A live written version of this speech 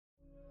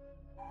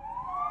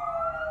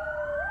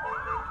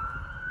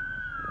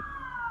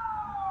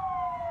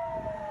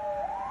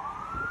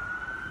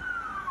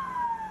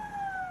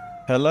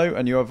Hello,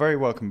 and you are very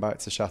welcome back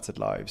to Shattered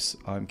Lives.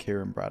 I'm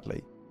Kieran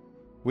Bradley.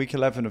 Week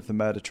 11 of the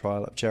murder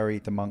trial of Gerry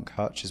the Monk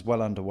Hutch is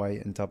well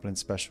underway in Dublin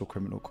Special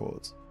Criminal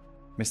Court.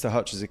 Mr.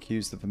 Hutch is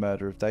accused of the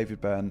murder of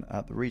David Byrne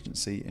at the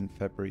Regency in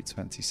February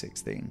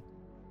 2016.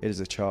 It is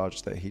a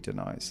charge that he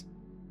denies.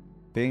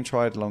 Being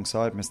tried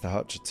alongside Mr.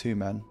 Hutch are two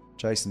men,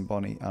 Jason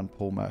Bonney and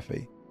Paul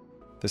Murphy.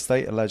 The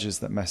state alleges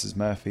that Messrs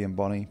Murphy and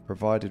Bonney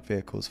provided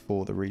vehicles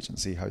for the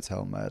Regency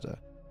Hotel murder.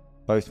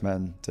 Both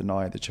men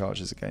deny the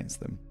charges against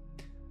them.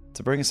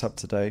 To bring us up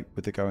to date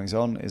with the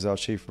goings-on is our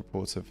chief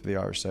reporter for the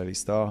Irish Daily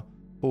Star,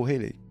 Paul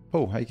Healy.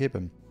 Paul, how you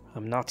keeping?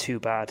 I'm not too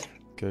bad.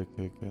 Good.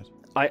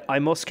 I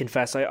must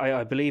confess,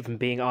 I believe in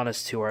being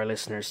honest to our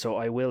listeners, so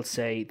I will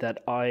say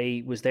that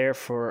I was there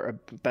for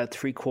about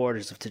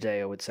 3/4 of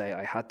today. I would say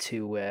I had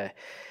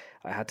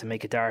to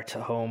make a dart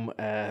home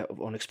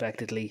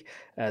unexpectedly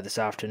this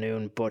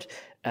afternoon, but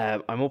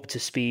I'm up to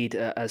speed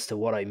as to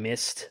what I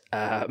missed.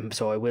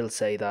 So I will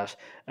say that,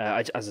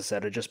 as I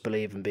said, I just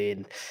believe in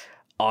being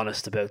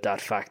honest about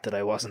that fact that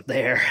I wasn't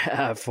there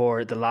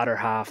for the latter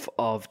half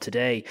of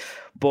today.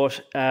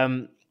 But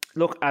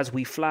look, as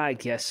we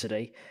flagged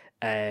yesterday,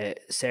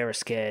 Sarah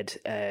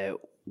Sked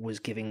was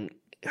giving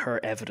her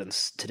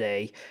evidence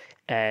today.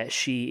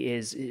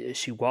 She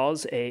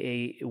was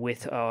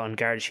with on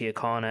Garda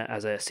Síochána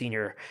as a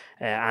senior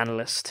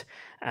analyst,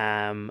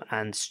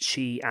 and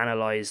she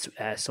analysed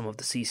some of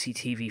the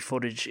CCTV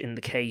footage in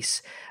the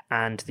case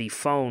and the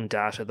phone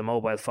data, the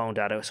mobile phone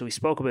data. So we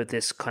spoke about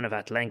this kind of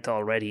at length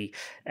already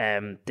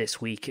this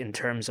week in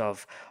terms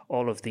of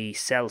all of the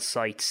cell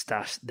sites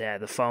that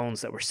the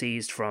phones that were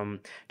seized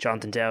from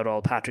Jonathan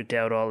Dowdall, Patrick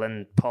Dowdall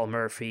and Paul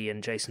Murphy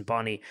and Jason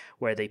Bonney,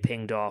 where they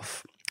pinged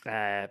off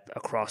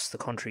across the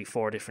country,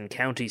 4 different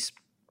counties.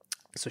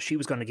 So she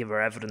was going to give her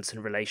evidence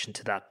in relation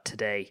to that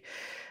today.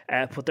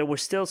 But there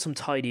was still some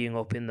tidying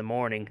up in the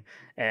morning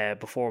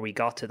before we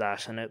got to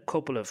that, and a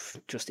couple of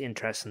just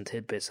interesting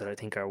tidbits that I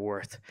think are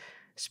worth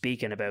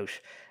speaking about.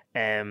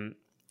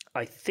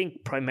 I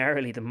think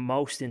primarily the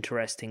most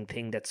interesting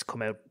thing that's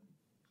come out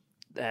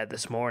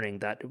this morning,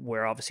 that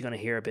we're obviously going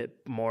to hear a bit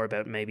more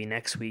about maybe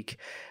next week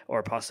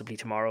or possibly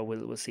tomorrow,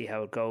 we'll see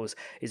how it goes,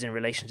 is in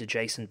relation to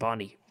Jason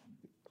Bonney.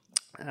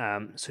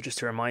 So just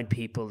to remind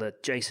people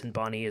that Jason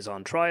Bonney is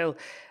on trial,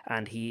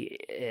 and he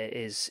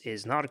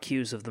is not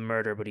accused of the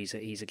murder, but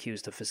he's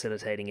accused of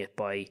facilitating it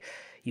by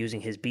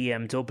using his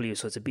BMW.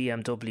 So it's a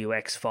BMW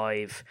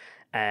X5,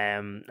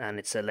 and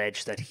it's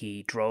alleged that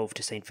he drove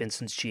to St.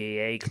 Vincent's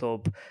GAA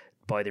Club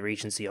by the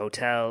Regency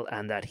Hotel,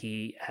 and that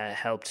he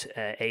helped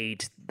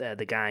aid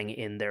the gang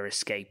in their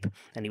escape.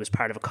 And he was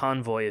part of a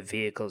convoy of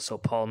vehicles. So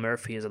Paul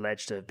Murphy is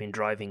alleged to have been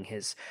driving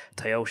his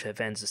Toyota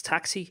Venza's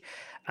taxi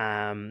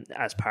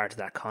as part of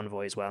that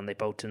convoy as well, and they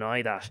both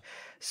deny that.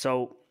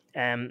 So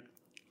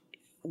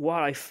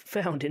what I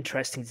found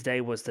interesting today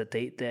was that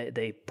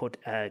they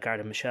put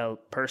Garda Michelle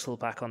Purcell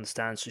back on the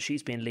stand. So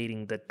she's been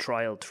leading the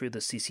trial through the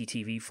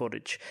CCTV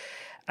footage,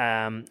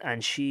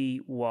 and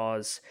she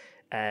was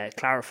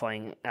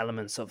clarifying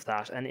elements of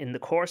that. And in the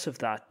course of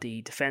that,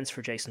 the defence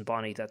for Jason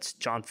Bonney, that's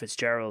John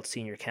Fitzgerald,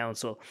 senior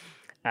counsel,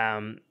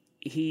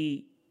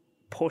 he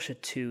put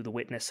it to the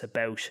witness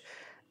about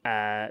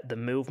the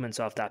movements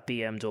of that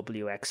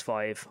BMW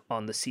X5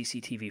 on the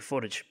CCTV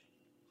footage.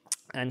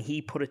 And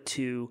he put it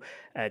to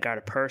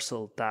Garda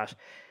Purcell that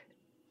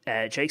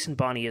Jason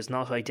Bonney is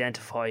not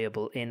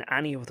identifiable in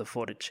any of the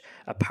footage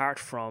apart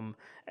from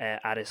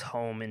at his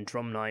home in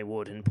Drumney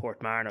Wood in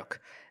Portmarnock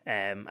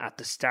at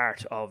the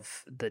start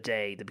of the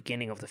day, the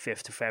beginning of the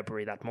 5th of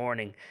February that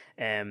morning.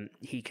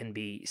 He can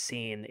be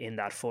seen in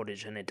that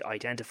footage and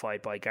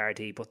identified by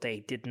Gardaí, but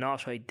they did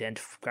not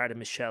identify, Garda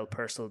Michelle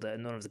Purcell,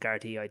 none of the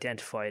Gardaí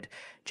identified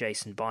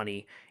Jason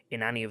Bonney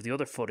in any of the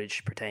other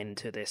footage pertaining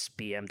to this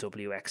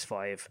BMW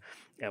X5,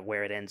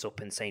 where it ends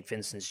up in St.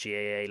 Vincent's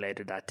GAA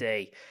later that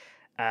day.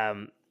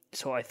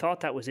 So I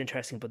thought that was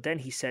interesting, but then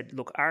he said,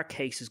 look, our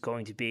case is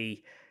going to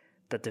be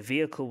that the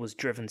vehicle was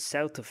driven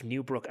south of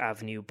Newbrook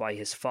Avenue by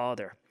his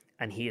father,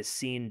 and he is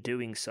seen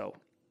doing so.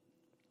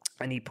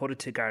 And he put it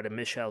to Garda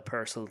Michelle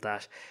Purcell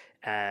that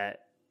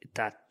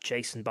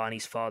Jason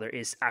Bonney's father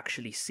is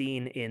actually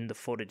seen in the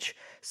footage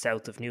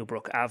south of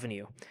Newbrook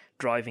Avenue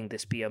driving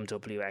this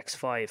BMW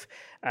X5.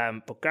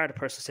 But Garda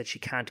Purcell said she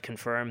can't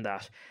confirm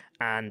that,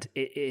 and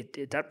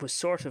that was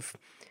sort of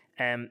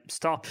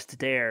stopped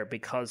there,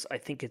 because I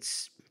think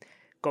it's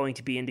going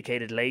to be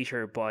indicated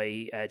later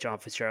by John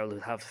Fitzgerald,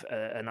 who'll have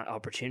an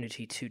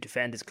opportunity to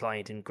defend his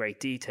client in great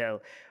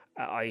detail.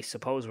 I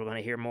suppose we're going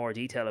to hear more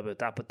detail about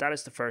that, but that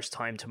is the first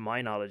time, to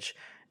my knowledge,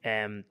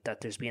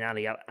 that there's been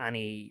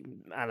any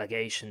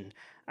allegation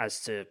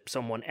as to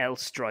someone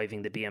else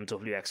driving the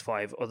BMW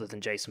X5 other than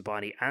Jason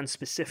Bonney, and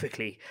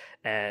specifically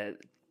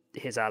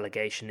his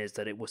allegation is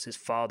that it was his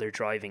father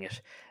driving it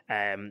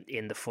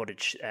in the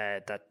footage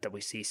that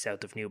we see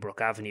south of Newbrook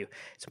Avenue.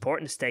 It's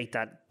important to state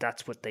that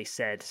that's what they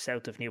said,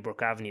 south of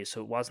Newbrook Avenue, so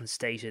it wasn't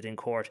stated in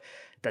court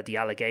that the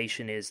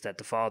allegation is that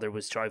the father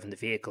was driving the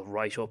vehicle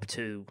right up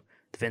to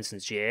the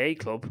Vincent's GAA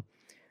Club.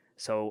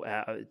 So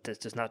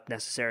there's not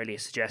necessarily a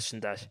suggestion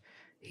that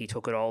he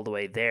took it all the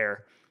way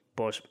there,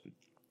 but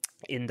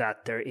in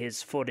that there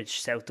is footage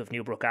south of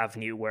Newbrook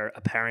Avenue where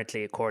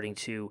apparently, according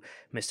to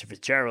Mr.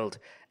 Fitzgerald,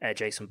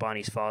 Jason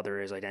Bonney's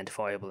father is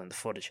identifiable in the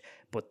footage.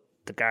 But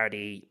the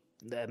Gardaí,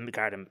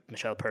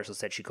 Michelle Purcell,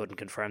 said she couldn't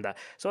confirm that.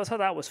 So I thought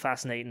that was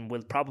fascinating.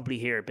 We'll probably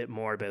hear a bit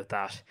more about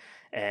that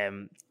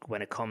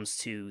when it comes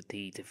to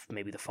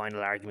maybe the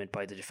final argument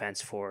by the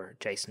defence for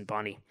Jason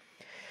Bonney.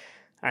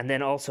 And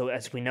then also,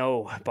 as we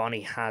know,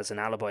 Bonney has an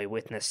alibi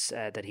witness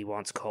that he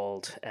once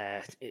called,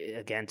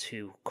 again,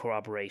 to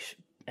corroborate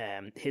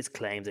his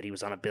claim that he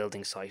was on a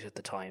building site at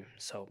the time.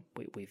 So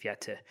we've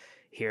yet to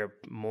hear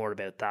more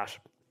about that.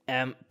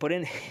 But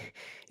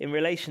in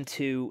relation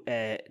to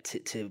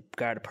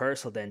Garda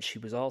Purcell, then she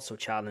was also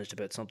challenged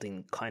about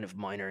something kind of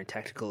minor and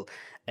technical,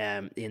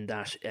 in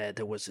that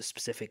there was a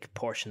specific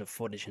portion of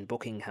footage in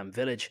Buckingham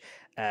Village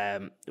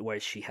where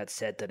she had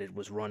said that it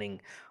was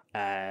running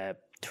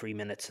 3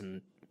 minutes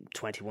and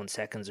 21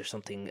 seconds or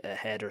something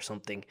ahead or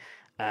something,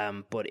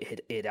 but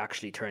it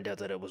actually turned out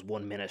that it was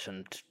 1 minute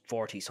and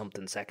 40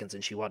 something seconds,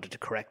 and she wanted to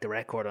correct the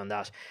record on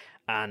that.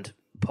 And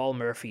Paul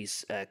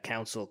Murphy's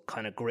counsel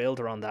kind of grilled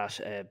her on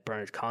that,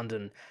 Bernard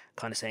Condon,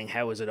 kind of saying,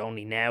 how is it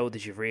only now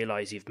that you've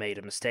realised you've made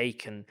a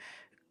mistake? And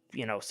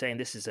saying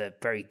this is a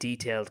very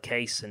detailed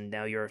case, and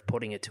now you're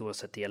putting it to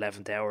us at the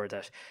 11th hour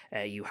that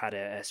you had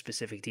a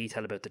specific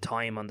detail about the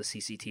time on the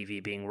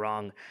CCTV being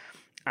wrong.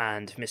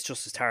 And Miss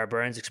Justice Tara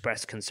Burns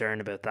expressed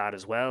concern about that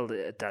as well,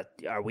 that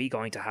are we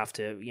going to have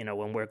to,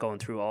 when we're going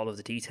through all of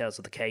the details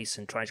of the case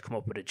and trying to come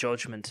up with a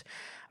judgment,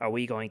 are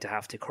we going to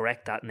have to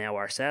correct that now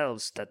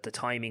ourselves, that the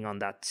timing on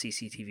that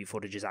CCTV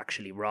footage is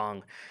actually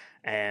wrong?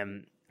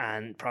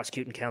 And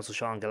prosecuting counsel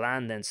Sean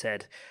Gallan then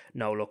said,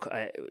 no, look,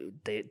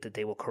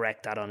 they will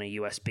correct that on a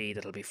USB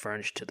that'll be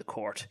furnished to the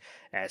court,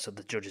 so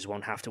the judges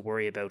won't have to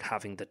worry about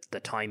having the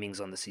timings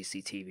on the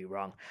CCTV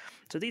wrong.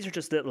 So these are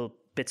just little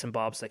bits and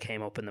bobs that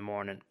came up in the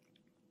morning.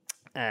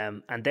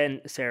 And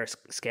then Sarah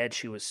Sked,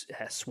 she was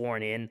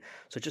sworn in.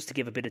 So just to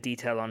give a bit of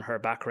detail on her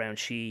background,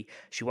 she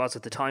was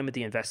at the time of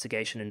the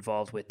investigation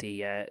involved with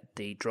the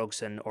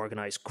Drugs and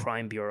Organised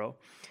Crime Bureau,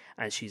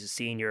 and she's a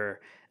senior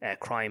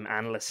crime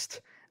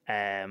analyst.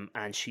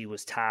 And she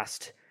was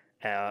tasked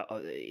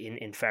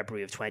in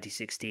February of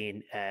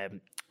 2016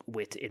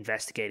 with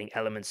investigating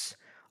elements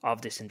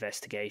of this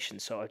investigation.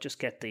 So I'll just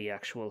get the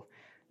actual.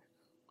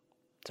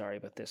 Sorry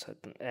about this.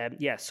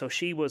 So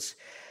she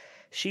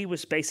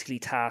was basically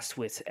tasked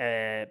with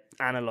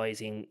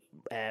analysing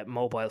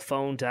mobile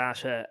phone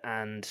data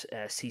and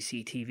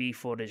CCTV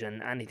footage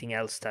and anything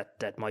else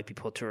that might be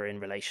put to her in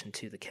relation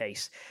to the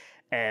case.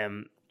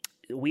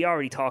 We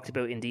already talked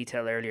about in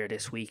detail earlier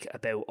this week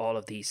about all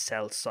of these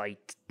cell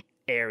site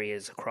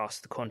areas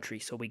across the country.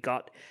 So we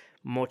got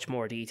much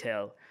more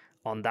detail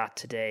on that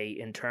today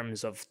in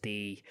terms of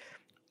the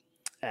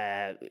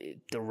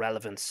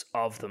relevance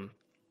of them.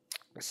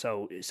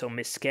 So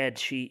Miss Sked,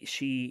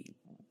 she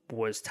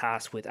was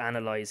tasked with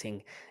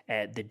analysing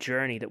the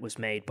journey that was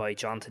made by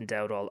Jonathan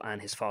Dowdall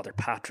and his father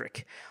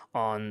Patrick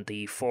on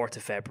the 4th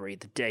of February,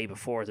 the day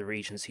before the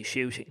Regency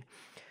shooting.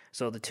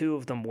 So the two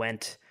of them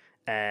went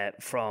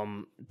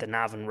from the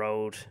Navan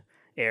Road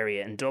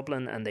area in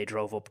Dublin, and they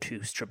drove up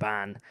to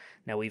Strabane.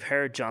 Now, we've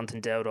heard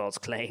Jonathan Dowdall's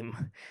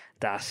claim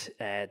that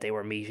they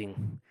were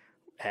meeting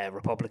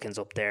Republicans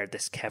up there,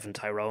 this Kevin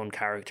Tyrone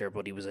character,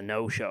 but he was a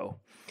no-show,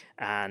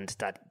 and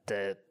that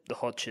the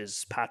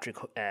Hutches,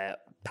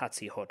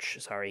 Patsy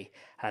Hutch,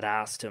 had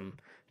asked him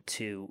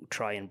to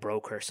try and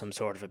broker some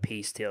sort of a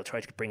peace deal, try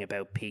to bring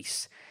about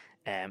peace.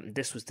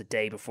 This was the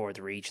day before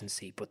the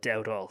Regency, but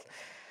Dowdall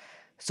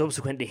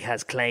subsequently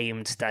has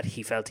claimed that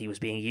he felt he was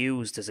being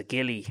used as a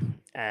ghillie,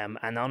 and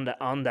on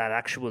that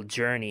actual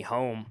journey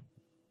home,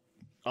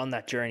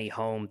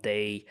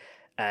 they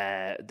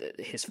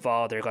his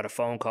father got a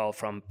phone call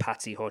from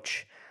Patsy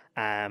Hutch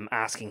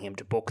asking him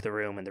to book the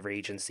room in the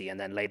Regency, and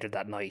then later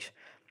that night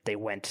they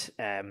went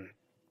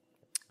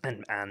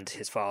and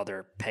his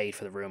father paid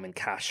for the room in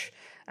cash,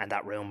 and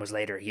that room was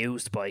later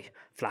used by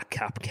flat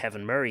cap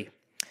Kevin Murray.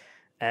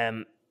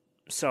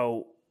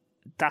 So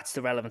that's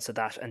the relevance of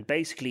that, and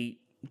basically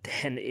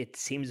then it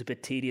seems a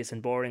bit tedious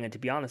and boring, and to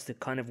be honest it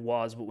kind of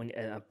was, but when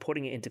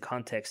putting it into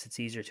context it's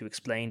easier to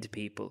explain to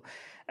people,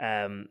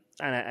 and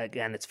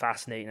again it's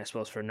fascinating, I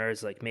suppose, for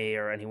nerds like me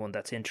or anyone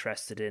that's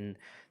interested in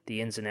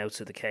the ins and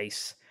outs of the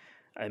case.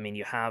 I mean,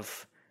 you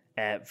have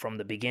from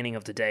the beginning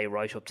of the day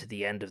right up to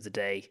the end of the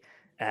day,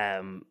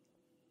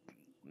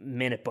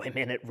 minute by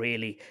minute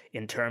really,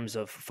 in terms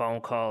of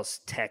phone calls,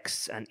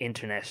 texts and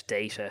internet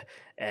data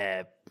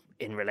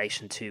in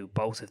relation to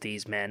both of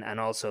these men, and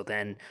also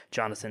then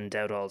Jonathan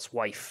Dowdall's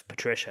wife,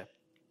 Patricia.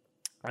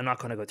 I'm not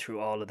going to go through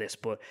all of this,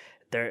 but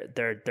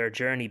their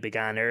journey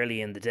began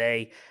early in the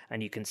day,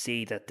 and you can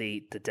see that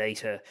the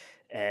data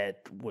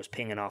was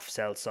pinging off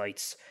cell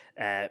sites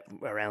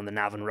around the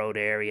Navan Road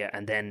area,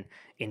 and then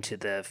into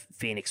the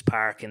Phoenix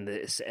Park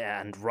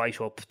and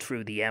right up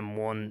through the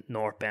M1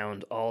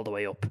 northbound all the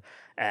way up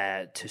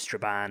to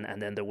Strabane.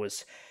 And then there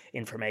was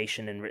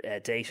information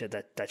and data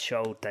that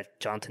showed that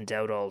Jonathan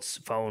Dowdall's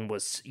phone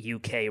was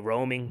UK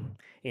roaming,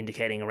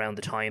 indicating around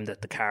the time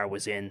that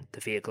the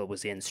vehicle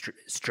was in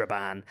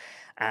Strabane.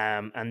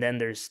 And then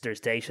there's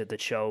data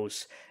that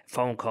shows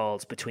phone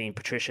calls between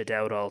Patricia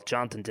Dowdall,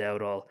 Jonathan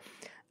Dowdall,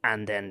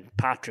 and then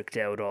Patrick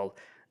Dowdall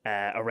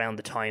around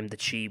the time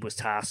that she was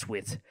tasked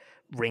with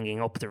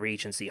ringing up the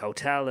Regency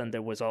Hotel. And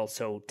there was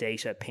also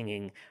data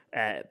pinging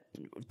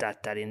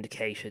that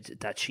indicated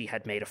that she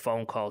had made a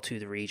phone call to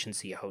the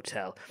Regency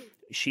Hotel.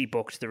 She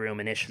booked the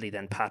room initially,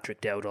 then Patrick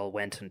Dowdall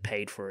went and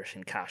paid for it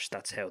in cash.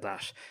 That's how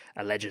that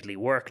allegedly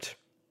worked.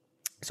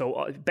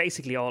 So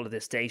basically all of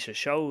this data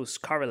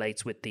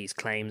correlates with these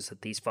claims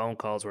that these phone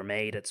calls were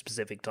made at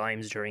specific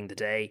times during the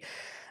day,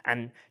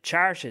 and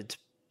charted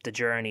the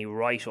journey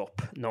right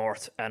up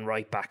north and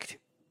right back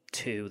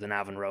to the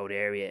Navan Road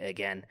area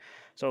again.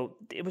 So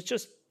it was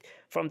just,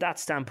 from that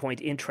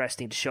standpoint,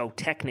 interesting to show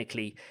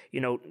technically,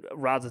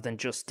 rather than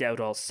just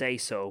Dowdall say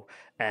so,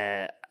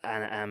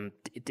 and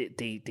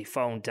the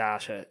phone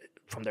data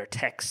from their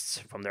texts,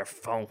 from their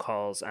phone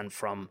calls, and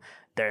from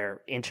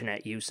their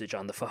internet usage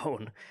on the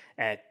phone.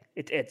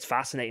 It's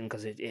fascinating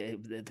because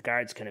the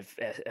guards kind of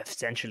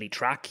essentially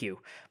track you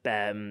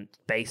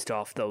based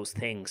off those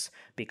things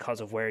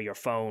because of where your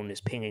phone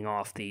is pinging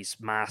off these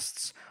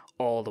masts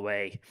all the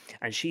way.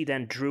 And she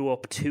then drew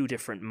up 2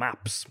 different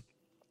maps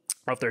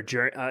of their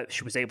journey.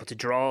 She was able to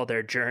draw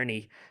their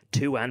journey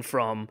to and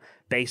from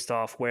based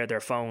off where their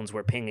phones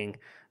were pinging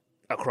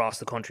across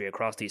the country,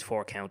 across these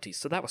 4 counties.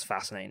 So that was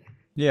fascinating.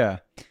 Yeah.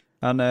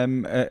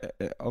 And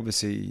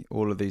obviously,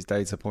 all of these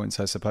data points,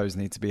 I suppose,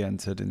 need to be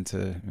entered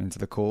into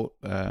the court.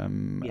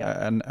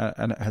 Yeah.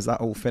 And has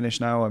that all finished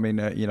now? I mean,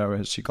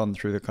 has she gone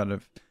through the kind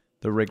of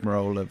the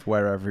rigmarole of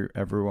where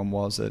everyone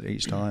was at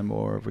each time,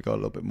 or have we got a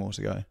little bit more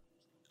to go?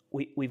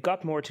 We've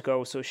got more to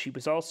go. So she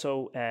was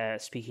also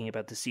speaking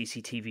about the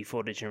CCTV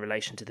footage in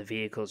relation to the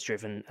vehicles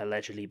driven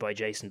allegedly by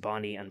Jason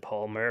Bonney and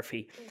Paul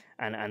Murphy,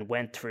 and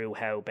went through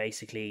how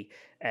basically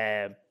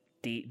the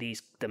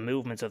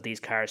movements of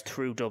these cars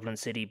through Dublin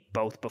City,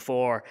 both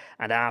before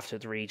and after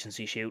the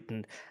Regency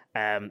shooting.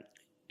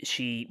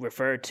 She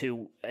referred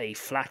to a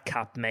flat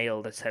cap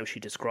male, that's how she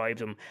described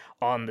him,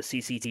 on the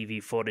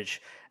CCTV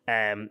footage.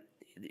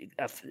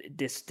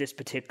 This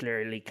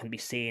particularly can be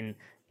seen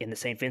in the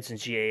St.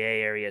 Vincent's GAA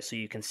area, so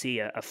you can see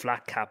a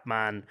flat cap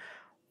man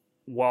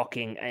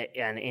walking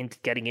and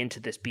getting into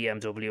this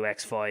BMW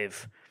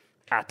X5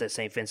 at the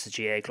St. Vincent's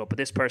GAA club, but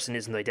this person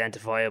isn't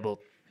identifiable,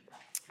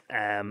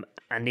 and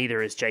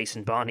neither is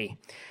Jason Bonney.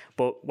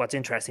 But what's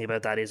interesting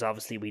about that is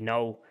obviously we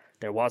know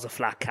there was a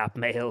flat cap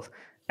male,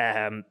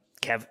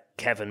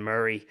 Kevin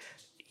Murray.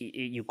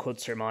 You could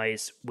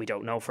surmise, we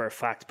don't know for a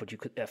fact, but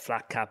a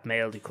flat cap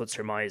male, you could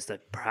surmise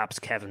that perhaps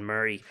Kevin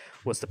Murray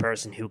was the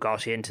person who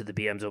got into the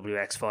BMW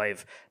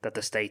X5 that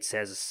the state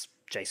says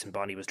Jason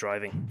Bonney was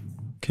driving.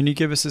 Can you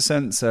give us a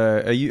sense?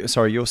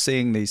 You're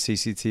seeing these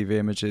CCTV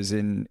images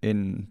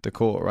in the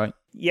court, right?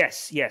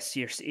 Yes,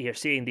 you're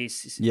seeing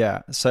these.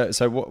 Yeah.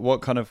 So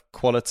what kind of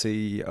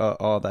quality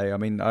are they? I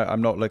mean,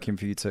 I'm not looking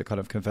for you to kind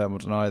of confirm or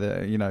deny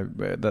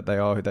that that they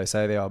are who they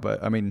say they are,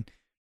 but I mean,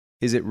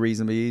 is it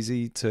reasonably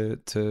easy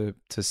to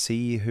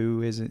see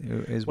who is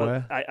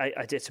where?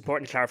 It's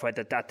important to clarify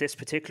that at this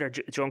particular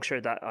juncture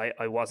that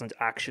I wasn't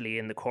actually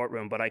in the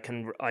courtroom, but I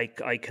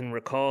can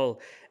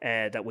recall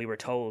that we were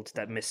told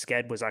that Miss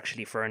Sked was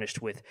actually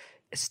furnished with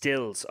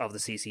stills of the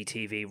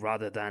CCTV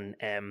rather than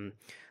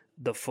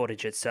the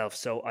footage itself.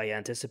 So I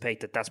anticipate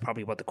that that's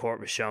probably what the court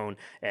was shown.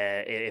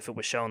 If it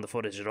was shown the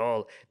footage at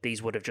all,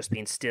 these would have just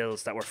been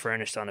stills that were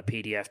furnished on a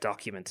PDF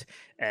document.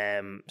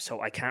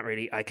 So I can't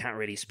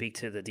really speak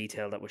to the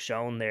detail that was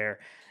shown there.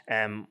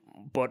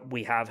 But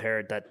we have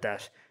heard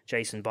that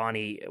Jason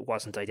Bonney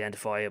wasn't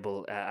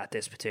identifiable at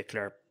this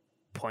particular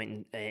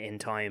point in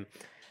time.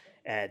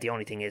 The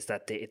only thing is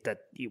that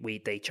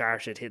they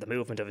charted the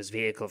movement of his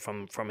vehicle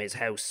from his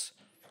house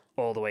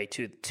all the way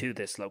to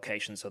this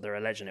location, so they're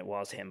alleging it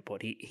was him,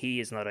 but he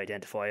is not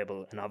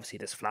identifiable, and obviously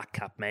this flat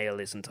cap male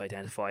isn't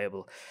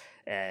identifiable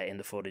in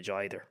the footage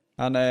either.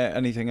 And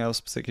anything else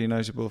particularly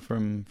notable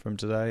from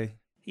today?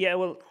 Yeah,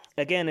 well,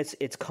 again,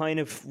 it's kind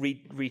of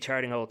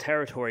recharting old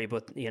territory,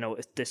 but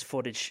this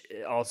footage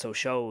also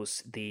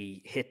shows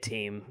the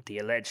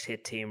alleged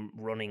hit team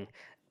running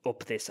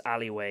up this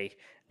alleyway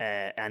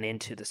and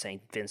into the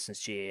St.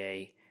 Vincent's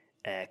GAA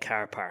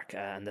car park,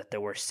 and that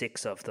there were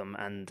 6 of them,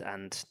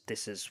 and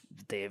this is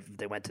they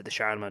went to the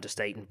Charlemont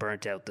estate and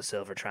burnt out the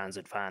silver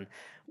transit van.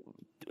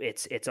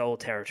 It's old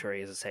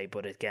territory, as I say,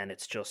 but again,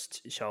 it's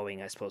just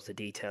showing, I suppose, the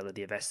detail of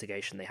the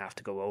investigation. They have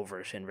to go over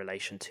it in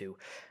relation to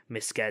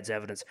Miss Sked's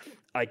evidence.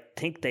 I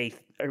think they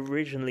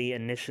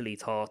initially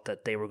thought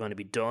that they were going to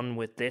be done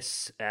with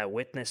this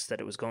witness, that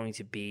it was going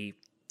to be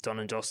done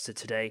and dusted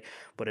today,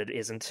 but it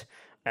isn't.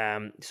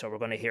 So we're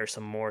going to hear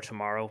some more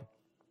tomorrow.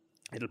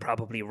 it'll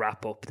probably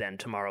wrap up then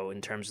tomorrow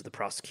in terms of the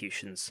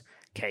prosecution's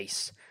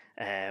case,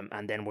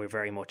 and then we're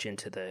very much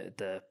into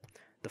the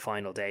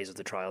final days of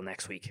the trial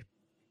next week.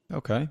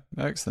 Okay,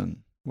 excellent.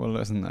 Well,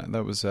 listen,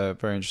 that was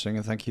very interesting,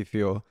 and thank you for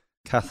your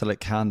Catholic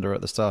candor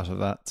at the start of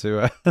that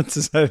to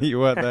to say that you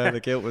weren't there.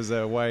 The guilt was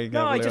weighing.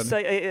 No,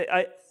 heavily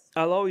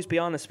I'll always be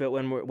honest about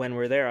when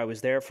we're there. I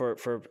was there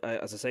for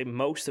as I say,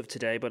 most of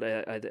today, but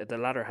the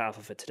latter half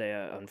of it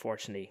today,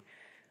 unfortunately,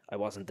 I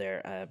wasn't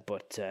there.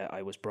 But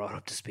I was brought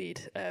up to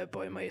speed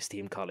by my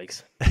esteemed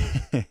colleagues.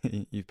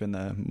 You've been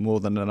there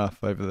more than enough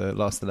over the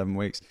last 11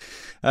 weeks.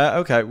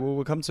 Okay, well,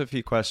 we'll come to a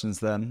few questions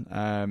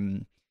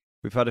then.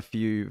 We've had a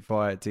few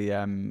via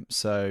DM,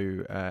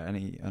 so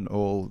any and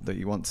all that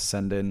you want to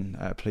send in,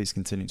 please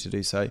continue to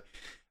do so.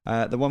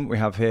 The one we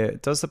have here,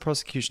 does the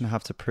prosecution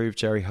have to prove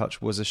Gerry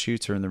Hutch was a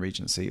shooter in the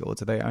Regency, or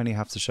do they only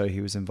have to show he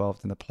was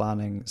involved in the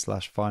planning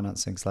 /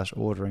 financing /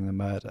 ordering the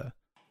murder?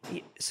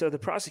 So the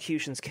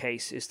prosecution's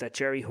case is that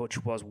Gerry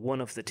Hutch was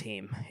one of the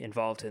team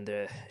involved in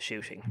the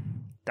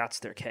shooting. That's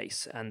their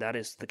case, and that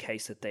is the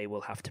case that they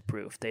will have to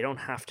prove. They don't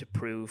have to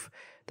prove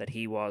that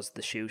he was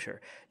the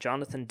shooter.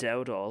 Jonathan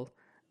Dowdall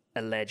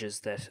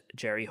alleges that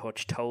Gerry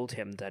Hutch told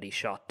him that he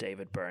shot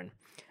David Byrne,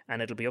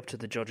 and it'll be up to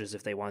the judges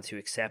if they want to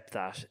accept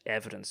that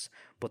evidence.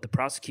 But the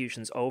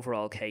prosecution's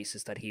overall case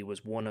is that he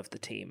was one of the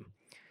team.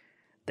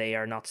 They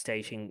are not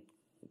stating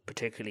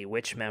particularly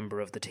which member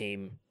of the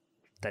team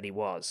that he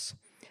was.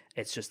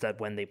 It's just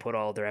that when they put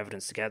all their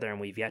evidence together, and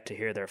we've yet to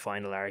hear their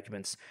final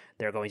arguments,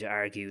 they're going to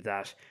argue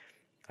that,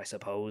 I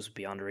suppose,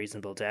 beyond a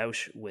reasonable doubt,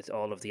 with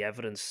all of the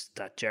evidence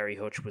that Gerry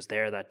Hutch was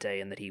there that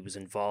day and that he was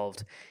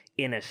involved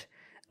in it.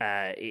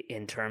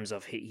 In terms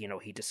of,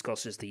 he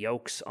discusses the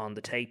yokes on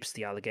the tapes.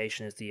 The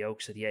allegation is the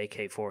yokes of the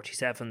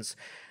AK-47s,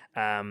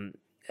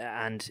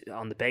 and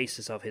on the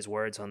basis of his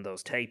words on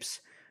those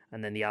tapes,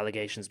 and then the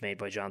allegations made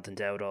by Jonathan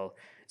Dowdall,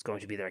 it's going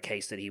to be their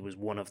case that he was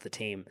one of the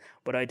team.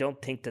 But I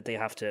don't think that they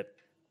have to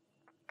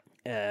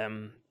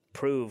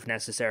prove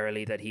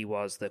necessarily that he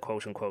was the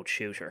quote-unquote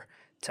shooter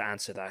to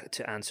answer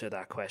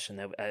that question.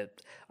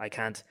 I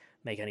can't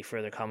make any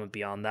further comment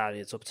beyond that.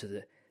 It's up to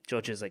the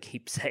judges. I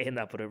keep saying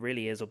that, but it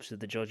really is up to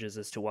the judges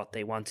as to what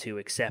they want to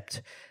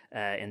accept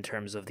in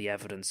terms of the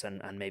evidence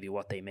and maybe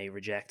what they may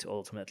reject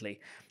ultimately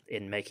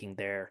in making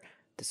their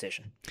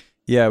decision.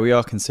 Yeah, we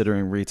are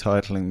considering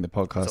retitling the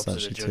podcast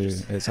actually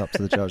too. It's up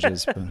to the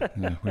judges, but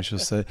yeah, we shall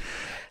see.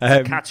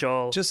 Catch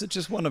all.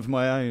 Just one of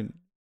my own.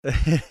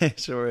 It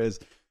sure is.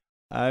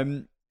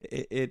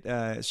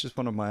 It's just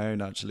one of my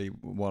own actually.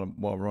 While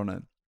we're on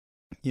it,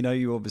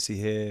 you obviously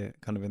hear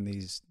kind of in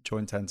these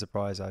joint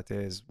enterprise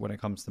ideas when it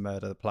comes to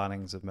murder, the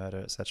plannings of murder,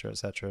 etc.,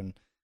 and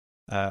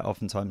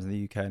oftentimes in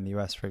the UK and the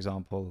US, for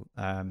example,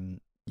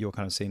 you're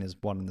kind of seen as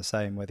one and the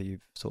same, whether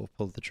you've sort of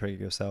pulled the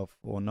trigger yourself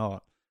or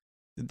not.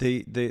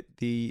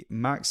 The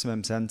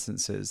maximum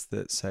sentences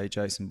that, say,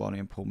 Jason Bonney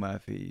and Paul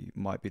Murphy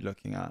might be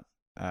looking at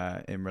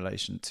in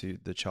relation to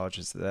the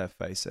charges that they're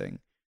facing,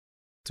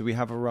 do we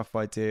have a rough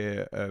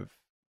idea of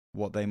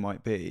what they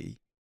might be?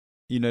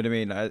 You know what I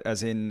mean?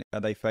 As in, are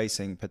they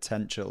facing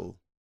potential,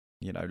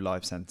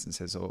 life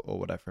sentences or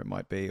whatever it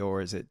might be, or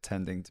is it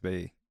tending to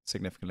be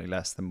significantly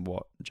less than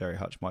what Gerry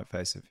Hutch might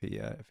face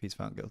if he's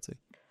found guilty?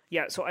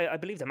 Yeah, so I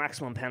believe the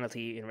maximum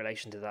penalty in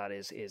relation to that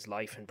is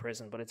life in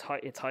prison, but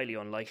it's highly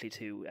unlikely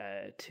to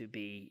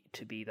be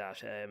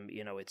that.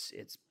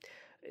 It's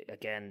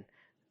again,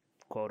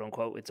 quote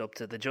unquote, it's up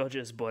to the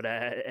judges, but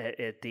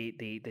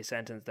the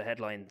sentence, the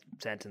headline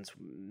sentence,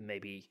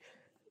 maybe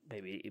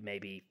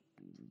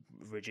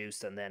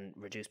reduced and then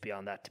reduced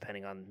beyond that,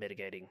 depending on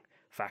mitigating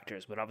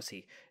factors. But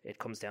obviously, it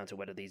comes down to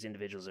whether these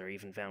individuals are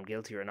even found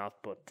guilty or not.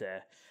 But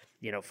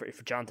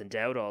for Jonathan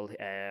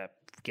Dowdall,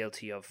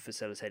 guilty of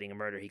facilitating a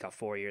murder, he got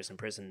 4 years in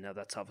prison. Now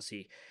that's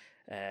obviously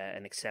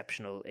an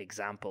exceptional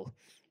example,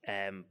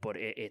 but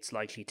it's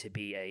likely to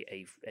be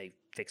a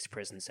fixed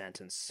prison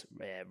sentence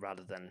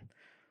rather than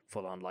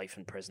full-on life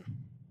in prison.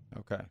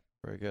 Okay,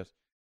 very good.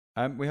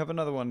 We have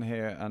another one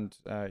here, and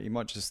you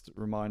might just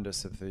remind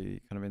us of the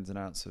kind of ins and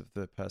outs of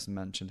the person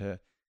mentioned here.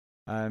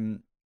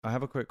 I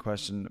have a quick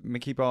question.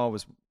 Mickey Barr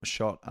was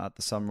shot at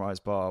the Sunrise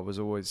Bar, was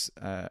always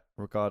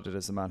regarded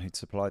as the man who'd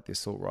supplied the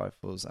assault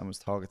rifles and was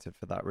targeted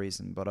for that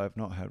reason, but I've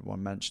not heard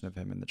one mention of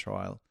him in the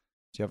trial.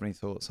 Do you have any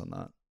thoughts on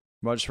that?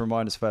 You might just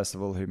remind us, first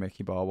of all, who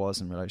Mickey Barr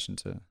was in relation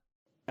to...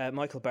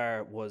 Michael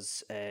Barr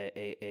was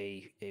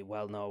a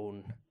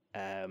well-known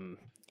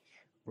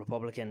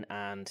Republican,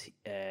 and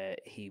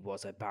he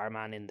was a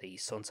barman in the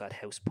Sunset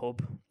House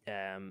pub,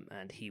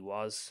 and he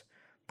was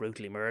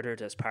brutally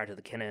murdered as part of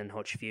the Kinahan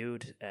Hutch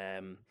feud,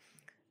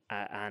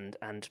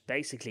 and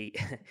basically,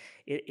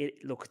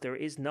 look, there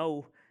is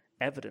no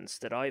evidence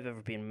that I've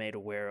ever been made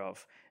aware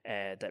of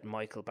that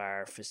Michael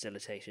Barr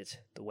facilitated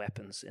the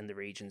weapons in the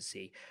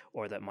Regency,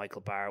 or that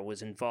Michael Barr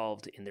was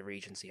involved in the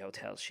Regency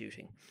Hotel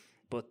shooting.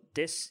 But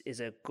this is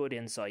a good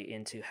insight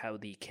into how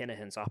the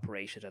Kinahans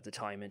operated at the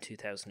time in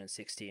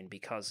 2016,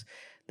 because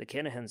the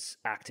Kinahans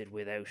acted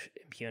without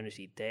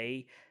impunity.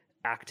 They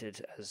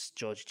acted as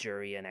judge,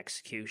 jury, and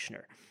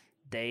executioner.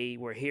 They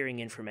were hearing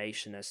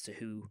information as to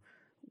who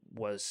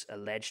was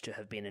alleged to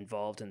have been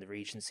involved in the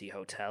Regency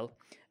Hotel,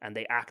 and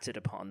they acted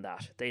upon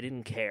that. They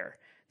didn't care.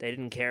 They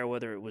didn't care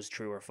whether it was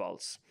true or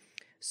false.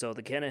 So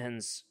the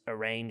Kinahans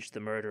arranged the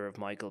murder of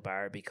Michael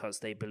Barr because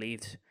they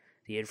believed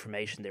the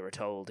information they were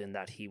told in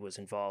that he was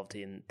involved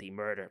in the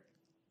murder.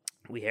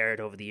 We heard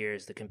over the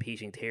years the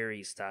competing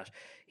theories that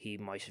he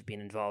might have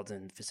been involved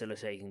in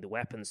facilitating the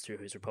weapons through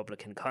his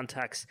Republican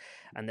contacts,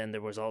 and then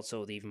there was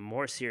also the even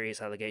more serious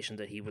allegation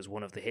that he was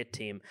one of the hit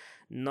team,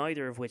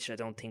 neither of which I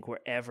don't think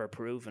were ever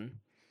proven.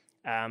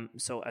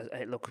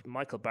 Look,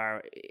 Michael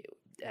Barr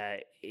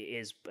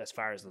is, as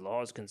far as the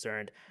law is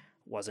concerned,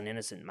 was an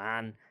innocent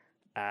man.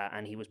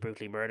 And he was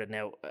brutally murdered.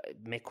 Now,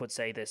 Mick would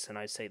say this, and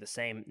I'd say the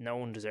same. No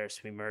one deserves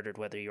to be murdered,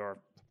 whether you're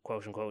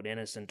quote-unquote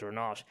innocent or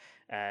not.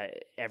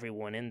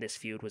 Everyone in this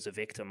feud was a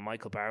victim.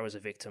 Michael Barr was a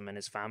victim, and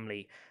his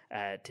family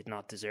did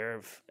not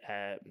deserve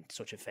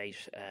such a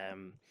fate.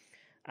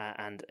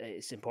 And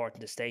it's important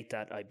to state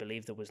that I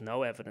believe there was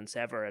no evidence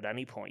ever at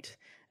any point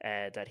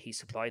that he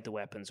supplied the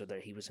weapons or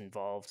that he was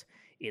involved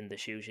in the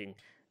shooting.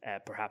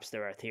 Perhaps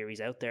there are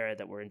theories out there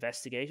that were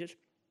investigated,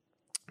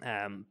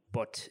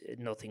 but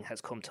nothing has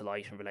come to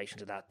light in relation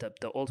to that.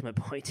 The ultimate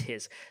point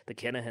is the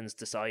Kinahans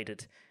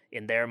decided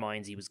in their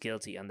minds he was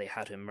guilty and they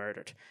had him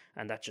murdered,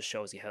 and that just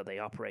shows you how they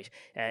operate.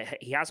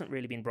 He hasn't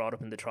really been brought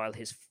up in the trial.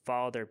 His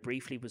father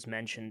briefly was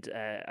mentioned,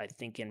 I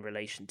think, in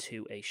relation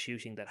to a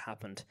shooting that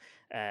happened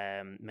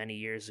many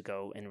years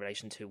ago in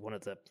relation to one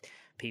of the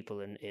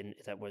people in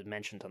that was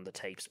mentioned on the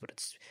tapes, but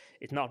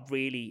it's not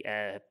really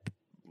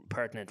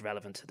pertinent,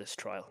 relevant to this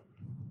trial.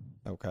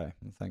 Okay,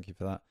 thank you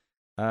for that.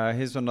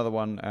 Here's another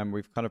one, and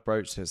we've kind of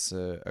broached this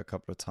a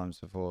couple of times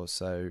before,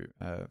 so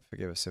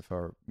forgive us if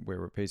we're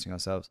repeating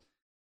ourselves.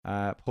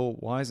 Paul,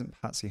 why isn't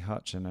Patsy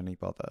Hutch in any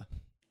bother?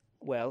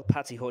 Well,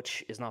 Patsy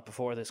Hutch is not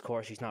before this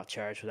court. She's not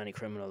charged with any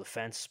criminal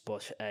offence.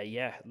 But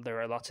there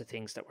are lots of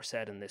things that were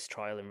said in this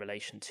trial in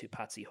relation to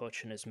Patsy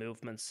Hutch and his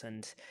movements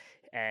and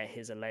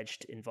his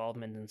alleged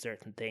involvement in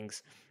certain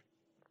things.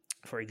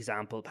 For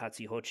example,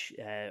 Patsy Hutch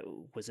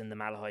was in the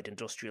Malahide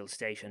industrial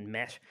estate and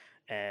met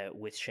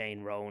with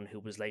Shane Rowan, who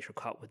was later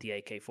caught with the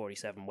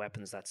AK-47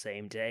 weapons that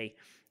same day,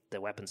 the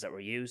weapons that were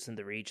used in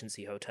the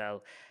Regency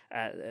Hotel.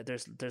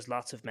 There's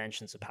lots of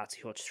mentions of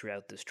Patsy Hutch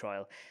throughout this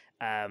trial.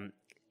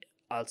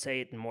 I'll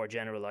say it in more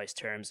generalised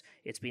terms.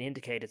 It's been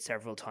indicated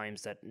several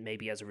times that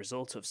maybe as a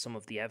result of some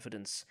of the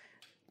evidence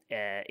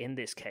in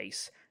this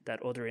case,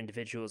 that other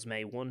individuals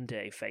may one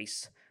day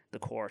face the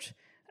court.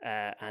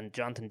 And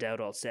Jonathan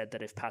Dowdall said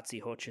that if Patsy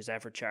Hutch is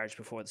ever charged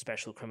before the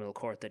Special Criminal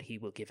Court, that he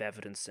will give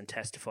evidence and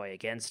testify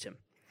against him.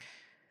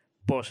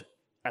 But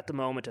at the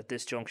moment, at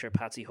this juncture,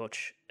 Patsy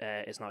Hutch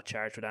is not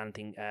charged with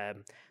anything.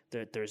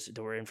 There's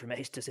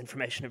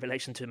information in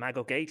relation to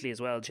Mago Gately as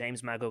well.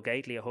 James Mago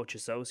Gately, a Hutch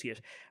associate.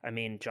 I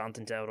mean,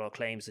 Jonathan Dowdall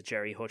claims that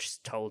Gerry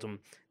Hutch told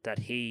him that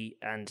he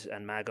and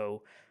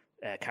Mago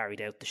carried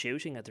out the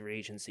shooting at the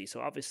Regency. So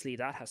obviously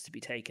that has to be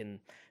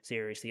taken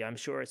seriously. I'm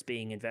sure it's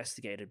being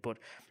investigated, but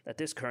at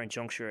this current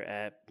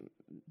juncture,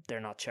 they're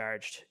not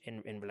charged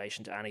in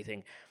relation to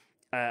anything.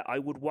 I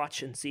would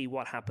watch and see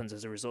what happens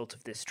as a result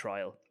of this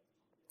trial.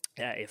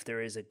 If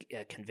there is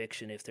a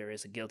conviction, if there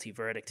is a guilty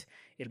verdict,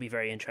 it'll be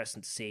very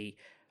interesting to see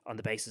on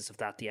the basis of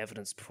that the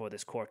evidence before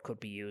this court could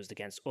be used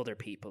against other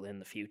people in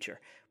the future.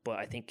 But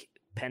I think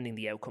pending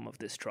the outcome of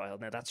this trial,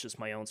 now that's just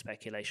my own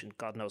speculation,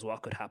 God knows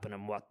what could happen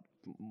and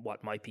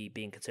what might be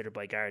being considered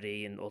by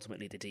Gardaí and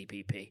ultimately the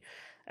DPP.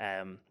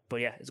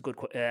 But yeah, it's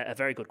a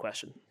very good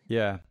question.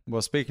 Yeah,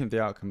 well, speaking of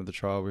the outcome of the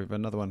trial, we have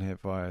another one here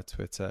via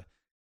Twitter.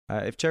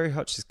 If Gerry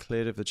Hutch is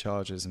cleared of the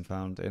charges and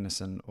found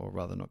innocent, or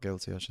rather not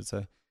guilty, I should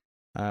say,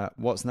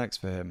 what's next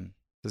for him?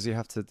 Does he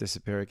have to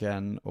disappear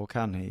again, or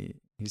can he?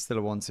 He's still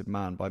a wanted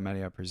man by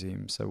many, I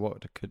presume. So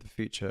what could the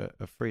future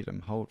of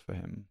freedom hold for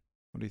him?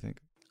 What do you think?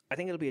 I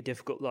think it'll be a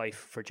difficult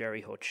life for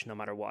Gerry Hutch, no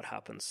matter what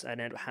happens,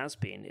 and it has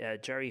been.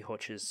 Gerry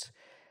Hutch is,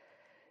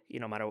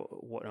 no matter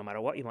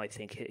what you might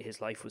think, his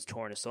life was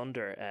torn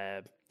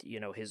asunder.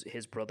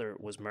 His brother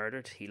was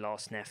murdered. He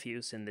lost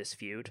nephews in this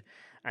feud,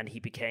 and he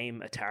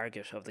became a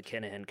target of the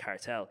Kinahan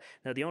cartel.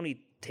 Now, the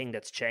only thing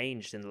that's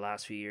changed in the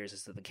last few years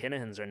is that the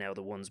Kinahans are now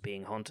the ones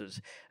being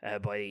hunted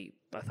by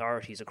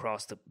authorities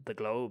across the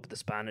globe, the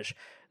Spanish,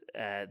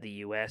 the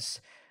US,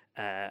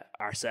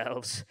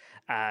 ourselves,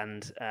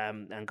 and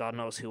God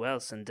knows who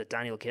else. And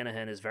Daniel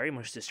Kinahan is very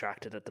much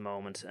distracted at the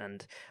moment.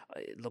 And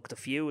look, the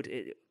feud,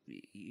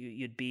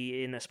 you'd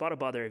be in a spot of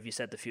bother if you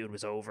said the feud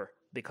was over,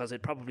 because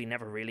it probably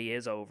never really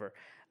is over.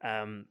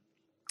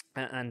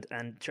 And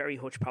Gerry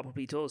Hutch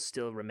probably does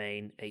still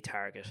remain a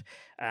target.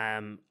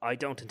 I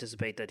don't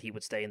anticipate that he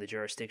would stay in the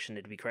jurisdiction.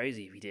 It'd be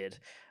crazy if he did.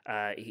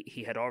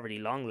 He had already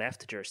long left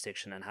the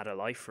jurisdiction and had a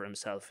life for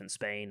himself in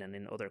Spain and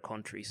in other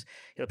countries.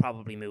 He'll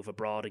probably move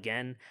abroad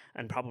again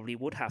and probably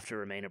would have to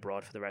remain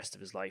abroad for the rest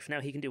of his life.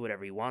 Now, he can do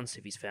whatever he wants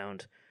if he's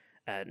found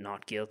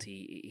not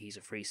guilty. He's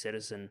a free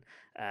citizen.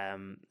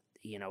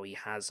 He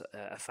has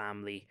a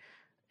family.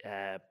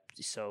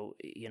 So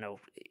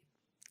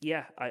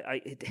yeah,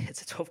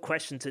 it's a tough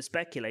question to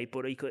speculate,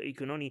 but you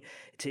can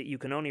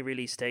only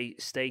really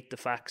state the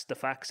facts. The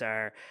facts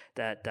are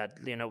that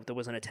there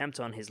was an attempt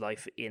on his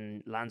life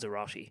in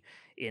Lanzarote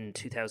in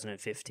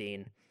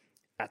 2015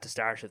 at the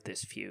start of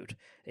this feud.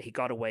 He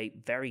got away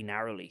very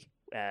narrowly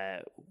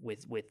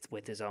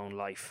with his own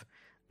life.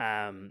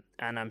 And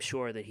I'm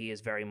sure that he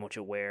is very much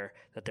aware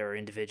that there are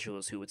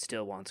individuals who would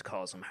still want to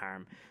cause him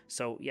harm.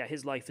 So yeah,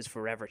 his life is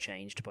forever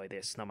changed by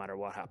this, no matter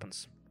what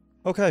happens.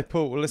 Okay,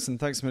 Paul. Well, listen,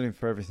 thanks a million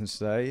for everything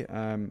today.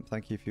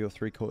 Thank you for your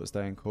 3/4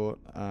 day in court.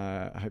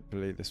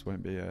 Hopefully this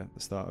won't be the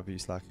start of you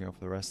slacking off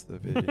the rest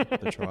of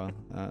the trial.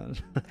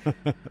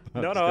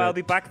 No, I'll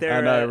be back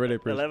there at really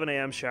 11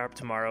 a.m. sharp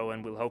tomorrow,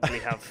 and we'll hopefully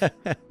have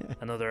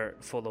another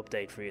full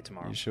update for you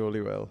tomorrow. You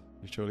surely will.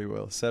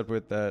 Said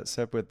with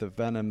the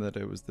venom that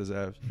it was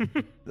deserved.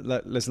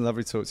 Listen,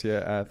 lovely to talk to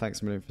you.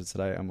 Thanks a million for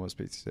today, and we'll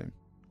speak to you soon.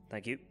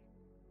 Thank you.